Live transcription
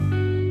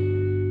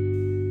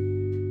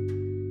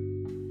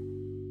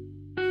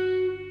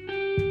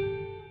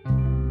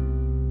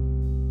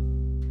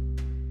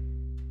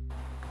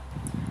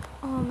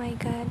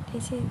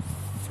which is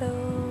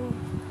so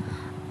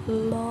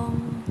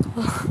long,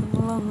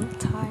 long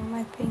time.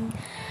 I think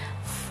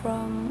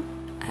from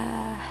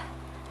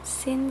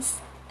since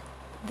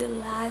the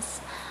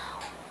last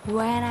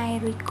when I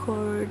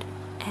record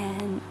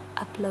and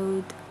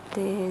upload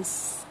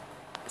this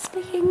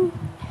speaking,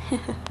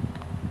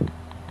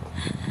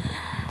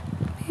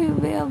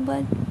 maybe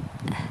about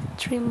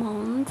 3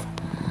 months,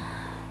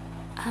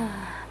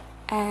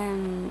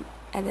 and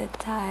at that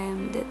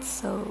time that's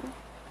so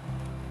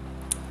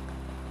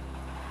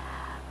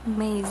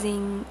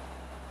amazing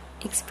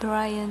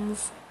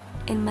experience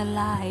in my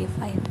life,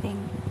 I think.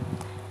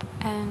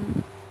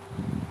 And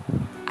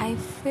I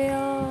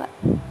feel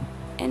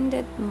in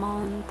that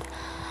month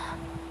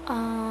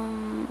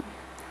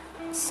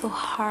so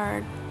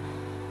hard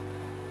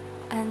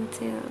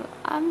until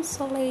I'm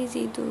so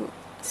lazy to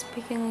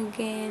speaking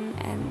again,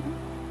 and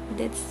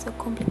that's so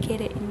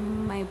complicated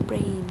in my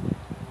brain.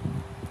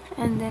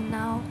 And then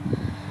now,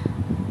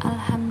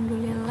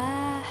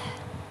 alhamdulillah,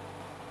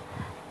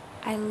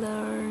 I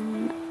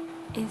learn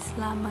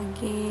Islam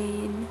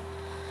again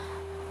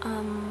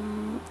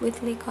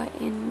with Liko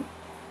in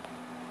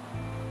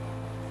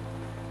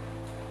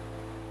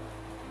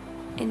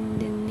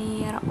the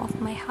near of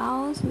my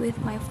house with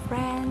my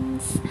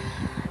friends,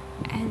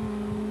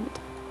 and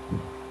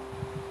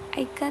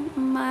I got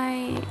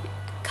my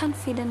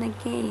confidence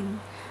again,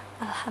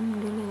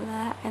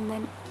 alhamdulillah. And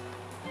then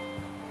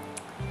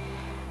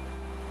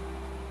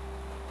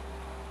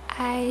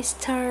I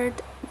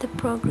start the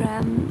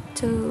program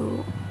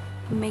to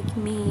make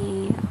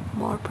me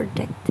more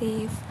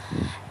productive,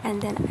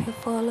 and then I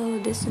follow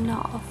the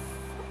sunnah of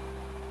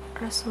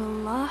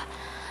Rasulullah.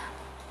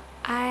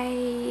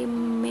 I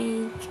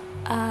make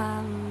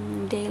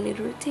daily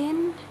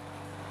routine,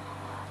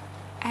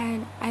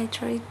 and I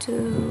try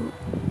to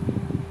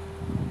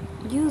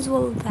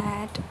usual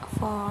that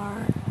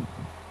for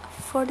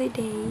 40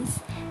 days,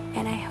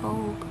 and I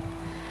hope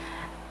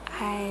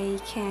I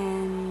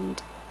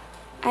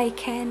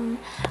can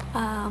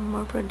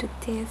more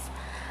productive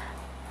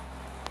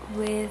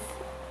with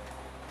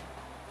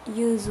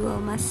usual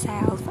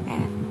myself.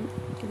 And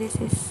this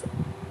is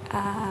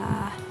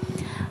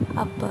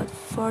about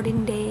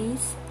 14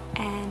 days,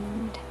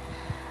 and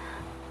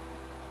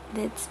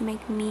that's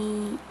make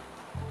me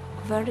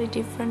very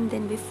different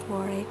than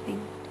before, I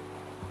think,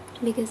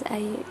 because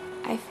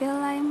I feel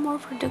I'm more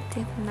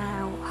productive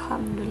now,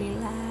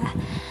 alhamdulillah.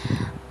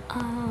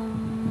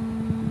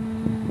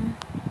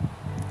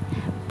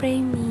 Pray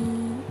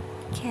me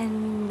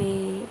can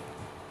be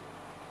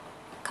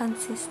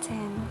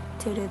consistent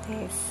to do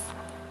this.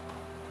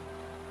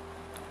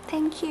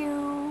 Thank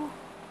you.